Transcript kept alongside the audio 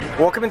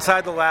Welcome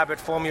inside the lab at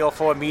Formula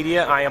 4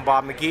 Media. I am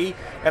Bob McGee,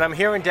 and I'm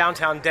here in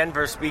downtown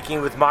Denver speaking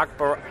with Mark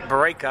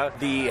Barreca,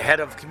 the head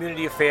of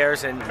community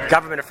affairs and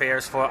government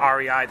affairs for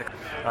REI.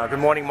 Good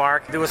morning,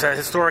 Mark. There was a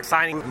historic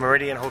signing of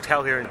Meridian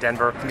Hotel here in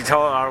Denver. Can you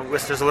tell our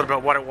listeners a little bit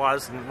about what it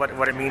was and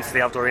what it means to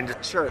the outdoor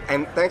industry? Sure,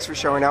 and thanks for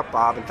showing up,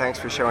 Bob, and thanks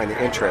for showing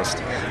the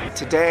interest.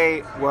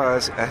 Today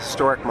was a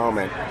historic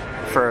moment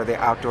for the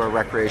outdoor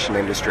recreation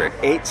industry.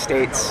 8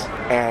 states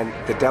and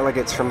the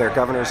delegates from their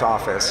governor's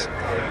office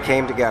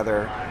came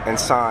together and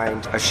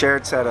signed a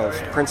shared set of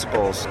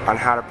principles on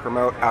how to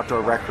promote outdoor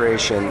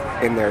recreation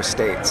in their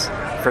states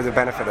for the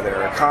benefit of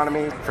their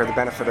economy, for the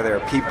benefit of their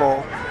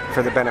people,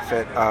 for the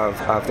benefit of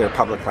their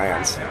public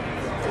lands.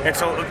 And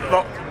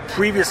so,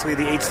 previously,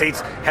 the 8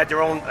 states had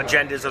their own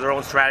agendas or their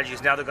own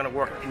strategies. Now they're going to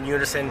work in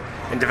unison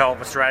and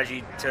develop a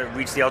strategy to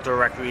reach the outdoor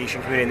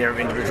recreation community in their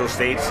individual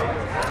states.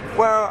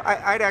 Well,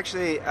 I'd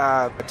actually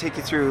take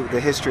you through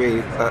the history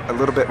a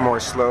little bit more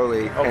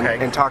slowly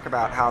and talk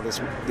about how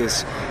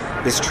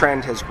this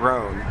trend has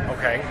grown.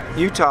 Okay.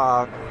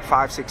 Utah,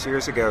 5-6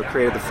 years ago,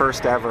 created the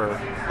first ever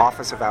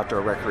Office of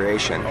Outdoor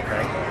Recreation.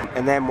 Okay.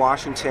 And then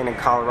Washington and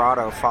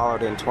Colorado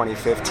followed in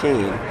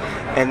 2015.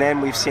 And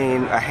then we've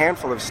seen a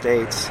handful of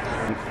states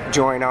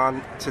join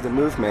on to the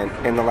movement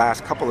in the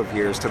last couple of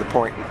years to the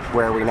point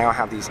where we now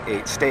have these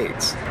 8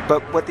 states.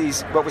 But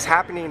what was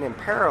happening in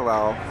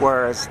parallel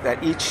was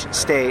that each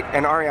state,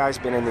 and REI's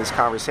been in these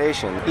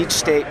conversations, each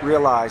state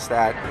realized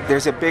that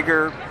there's a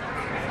bigger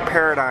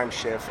paradigm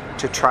shift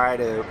to try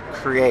to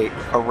create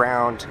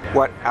around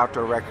what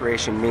outdoor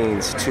recreation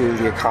means to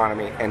the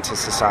economy and to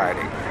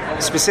society.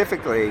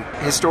 Specifically,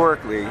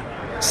 historically,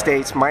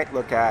 states might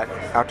look at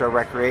outdoor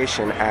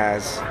recreation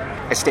as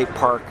a state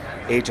park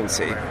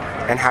agency,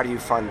 and how do you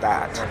fund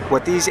that?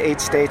 What these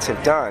 8 states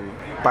have done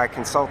by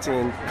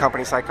consulting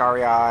companies like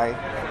REI,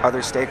 other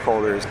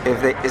stakeholders,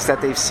 is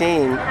that they've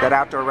seen that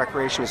outdoor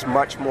recreation is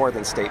much more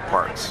than state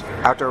parks.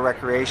 Outdoor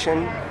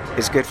recreation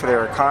is good for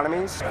their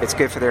economies, it's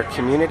good for their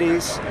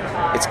communities,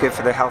 it's good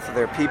for the health of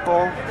their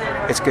people,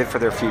 it's good for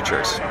their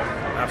futures.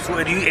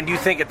 Absolutely. Do you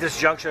think at this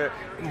juncture,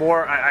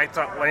 I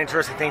thought one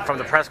interesting thing from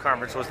the press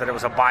conference was that it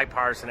was a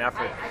bipartisan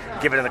effort,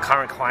 given the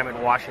current climate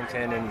in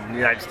Washington and the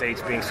United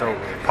States being so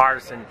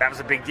partisan. That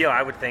was a big deal,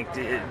 I would think.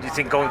 Do you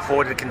think going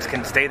forward it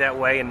can stay that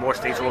way and more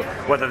states will,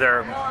 whether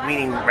they're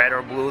leaning red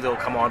or blue, they'll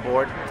come on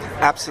board?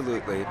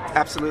 Absolutely.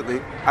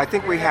 I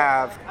think we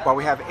have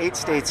 8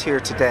 states here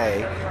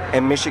today,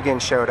 and Michigan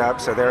showed up,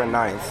 so they're a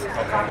 9th.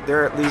 Okay.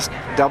 There are at least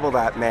double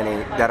that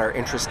many that are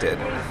interested.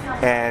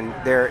 And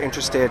they're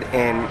interested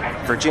in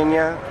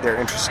Virginia, they're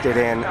interested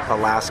in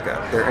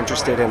Alaska, they're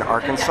interested in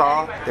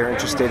Arkansas, they're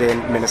interested in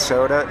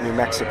Minnesota, New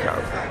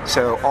Mexico.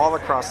 So all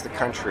across the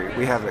country,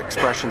 we have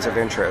expressions of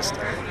interest,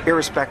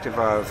 irrespective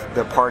of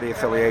the party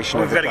affiliation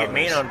of the governors. We've got to get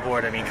Maine on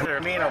board. Maine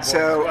on board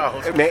so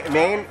as well.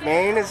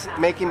 Maine is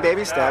making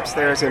baby steps.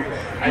 There's a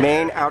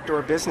Maine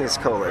Outdoor Business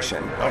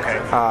Coalition. Okay.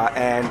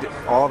 And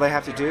all they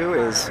have to do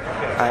is,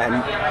 and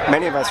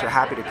many of us are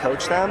happy to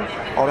coach them,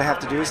 all they have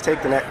to do is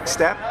take the next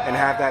step and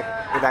have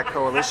that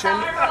coalition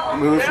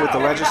move with the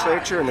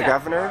legislature and the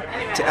governor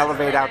to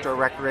elevate outdoor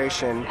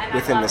recreation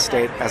within the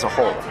state as a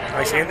whole.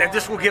 I see. And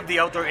this will give the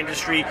outdoor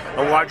industry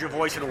a larger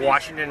voice in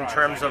Washington in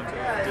terms of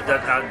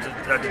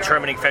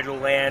determining federal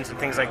lands and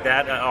things like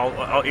that,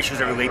 all issues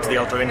that relate to the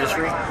outdoor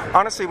industry?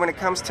 Honestly, when it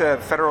comes to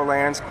federal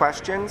lands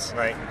questions,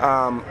 right.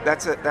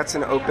 That's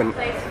an open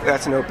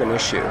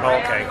issue.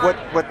 Oh, okay.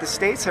 What the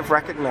states have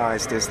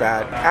recognized is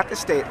that at the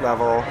state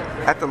level,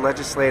 at the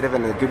legislative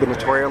and the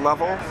gubernatorial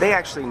level, they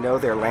actually know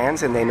their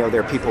lands and they know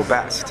their people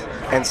best.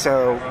 And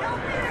so,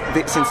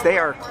 since they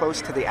are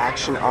close to the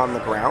action on the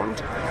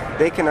ground,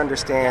 they can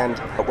understand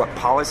what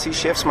policy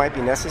shifts might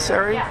be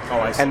necessary,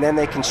 and then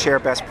they can share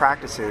best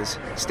practices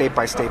state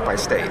by state by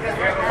state.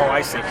 Oh,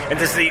 I see. And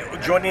does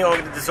joining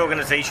this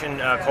organization,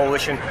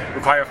 coalition,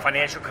 require a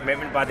financial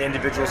commitment by the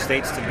individual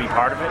states to be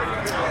part of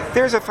it?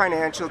 There's a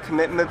financial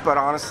commitment, but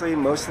honestly,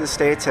 most of the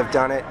states have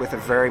done it with a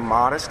very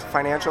modest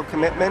financial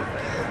commitment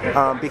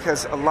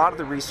because a lot of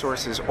the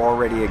resources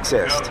already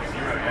exist.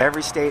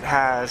 Every state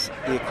has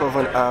the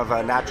equivalent of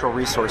a natural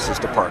resources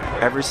department.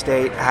 Every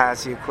state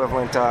has the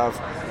equivalent of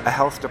a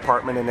health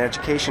department and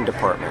education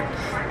department.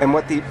 And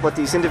what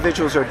these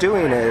individuals are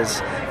doing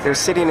is they're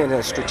sitting in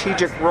a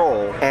strategic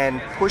role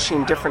and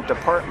pushing different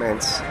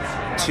departments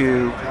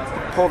to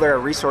pull their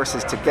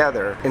resources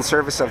together in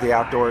service of the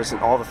outdoors and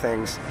all the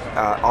things,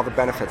 all the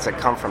benefits that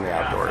come from the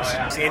outdoors.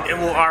 And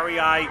will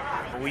REI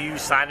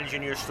use signage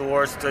in your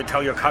stores to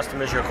tell your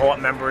customers, your co-op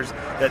members,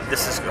 that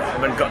this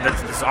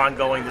is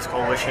ongoing, this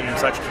coalition and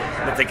such,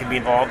 that they can be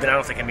involved in? I don't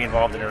know if they can be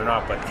involved in it or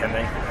not, but can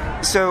they?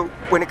 So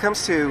when it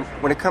comes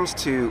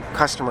to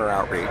customer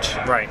outreach,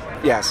 right?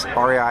 Yes,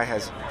 REI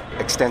has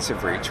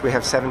extensive reach. We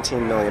have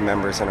 17 million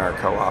members in our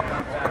co-op.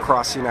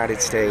 Across the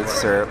United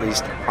States, there are at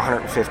least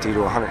 150 to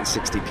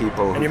 160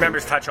 people. And your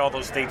members touch all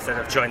those states that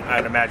have joined,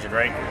 I'd imagine,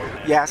 right?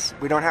 Yes,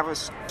 we don't have a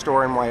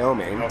store in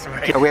Wyoming. That's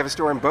right. We have a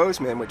store in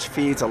Bozeman, which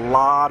feeds a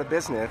lot of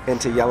business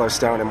into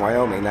Yellowstone and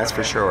Wyoming, that's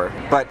for sure.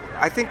 But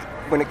I think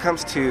when it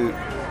comes to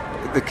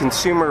the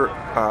consumer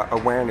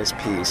awareness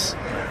piece,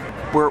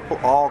 we're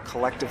all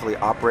collectively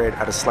operate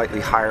at a slightly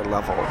higher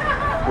level,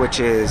 which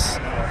is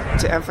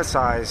to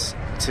emphasize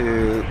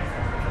to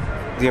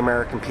the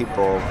American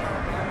people,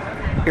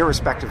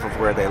 irrespective of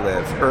where they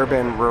live,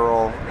 urban,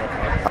 rural,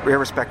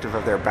 irrespective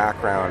of their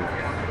background,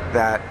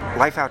 that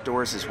life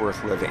outdoors is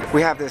worth living. We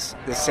have this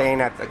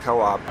saying at the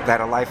co-op that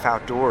a life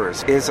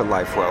outdoors is a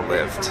life well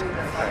lived.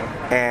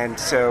 And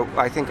so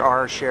I think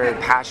our shared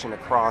passion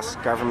across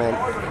government,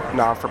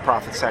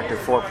 not-for-profit sector,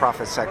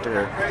 for-profit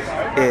sector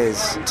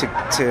is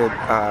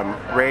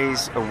to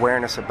raise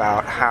awareness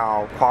about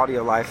how quality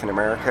of life in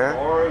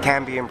America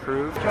can be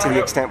improved to the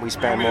extent we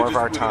spend more of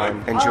our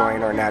time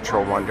enjoying our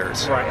natural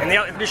wonders. Right, and the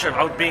definition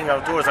of being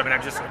outdoors, I mean,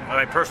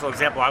 my personal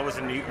example, I was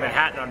in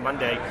Manhattan on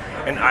Monday,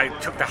 and I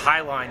took the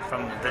High Line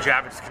from the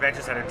Javits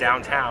Convention Center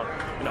downtown,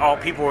 and all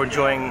people were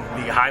enjoying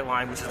the High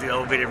Line, which is the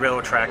elevated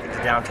railroad track into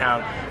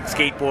downtown,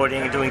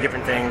 skateboarding and doing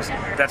different things.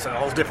 That's a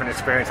whole different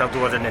experience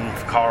outdoor than in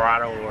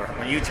Colorado or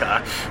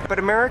Utah. But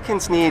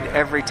Americans need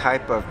every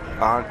type of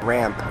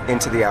ramp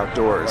into the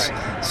outdoors.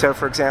 So,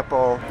 for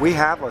example, we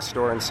have a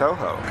store in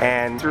Soho,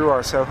 and through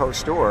our Soho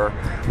store,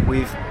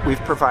 we've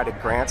provided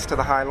grants to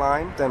the High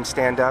Line, them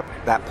stand up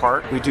that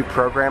park. We do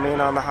programming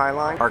on the High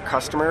Line. Our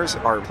customers,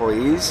 our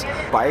employees,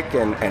 bike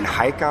and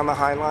hike on the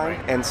High Line.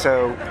 And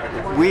so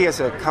we as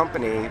a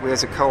company, we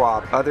as a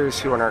co-op, others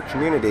who are in our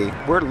community,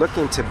 we're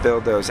looking to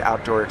build those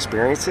outdoor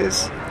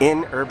experiences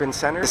in urban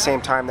centers at the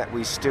same time that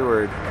we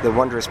steward the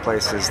wondrous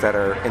places that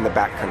are in the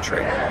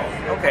backcountry.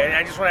 Okay, and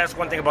I just want to ask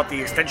one thing about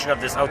the extension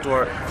of this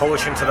outdoor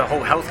coalition to the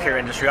whole healthcare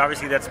industry.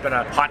 Obviously, that's been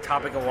a hot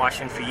topic in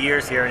Washington for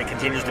years here, and it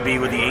continues to be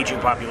with the aging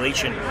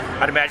population.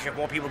 I'd imagine if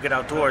more people get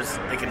outdoors,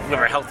 they can live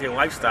a healthier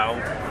lifestyle,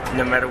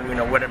 no matter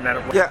what.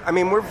 Yeah, I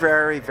mean, we're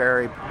very,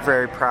 very,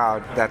 very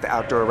proud that the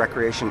outdoor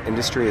recreation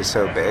industry is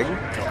so big.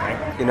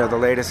 You know, the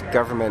latest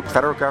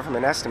federal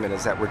government estimate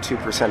is that we're 2%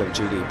 of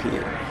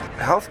GDP.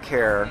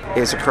 Healthcare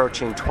is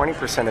approaching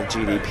 20% of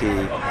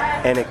GDP,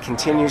 and it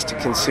continues to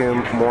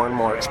consume more and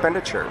more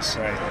expenditures.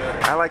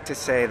 I like to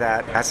say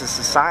that as a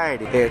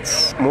society,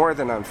 it's more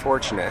than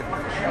unfortunate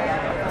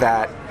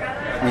that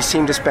we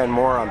seem to spend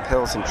more on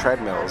pills and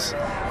treadmills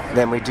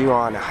than we do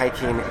on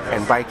hiking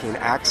and biking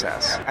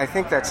access. I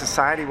think that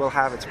society will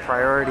have its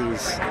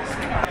priorities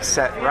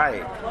set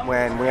right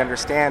when we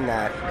understand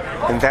that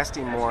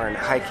investing more in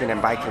hiking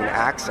and biking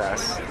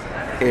access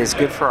is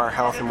good for our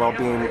health and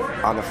well-being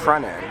on the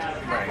front end.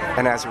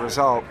 And as a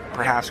result,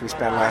 perhaps we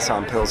spend less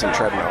on pills and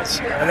treadmills.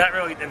 And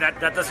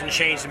that doesn't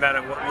change no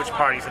matter which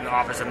party's in the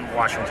office in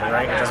Washington,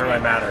 right? It doesn't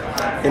really matter.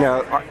 You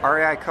know,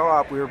 REI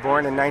Co-op, we were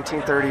born in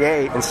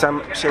 1938. In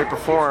some shape or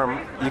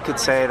form, you could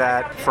say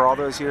that for all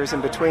those years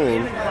in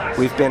between,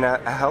 we've been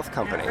a health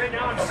company.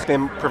 We've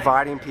been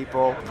providing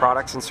people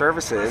products and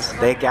services.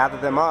 They gather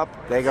them up,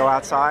 they go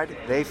outside,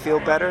 they feel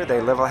better,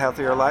 they live a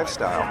healthier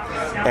lifestyle.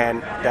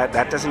 And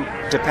that doesn't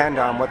depend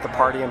on what the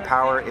party in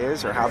power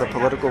is or how the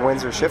political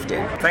winds are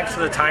shifting. Thanks for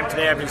the time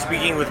today. I've been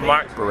speaking with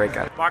Mark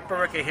Baricka. Mark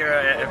Baricka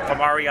here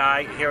from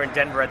REI here in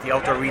Denver at the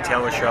Outdoor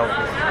Retailer Show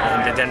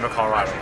in Denver, Colorado.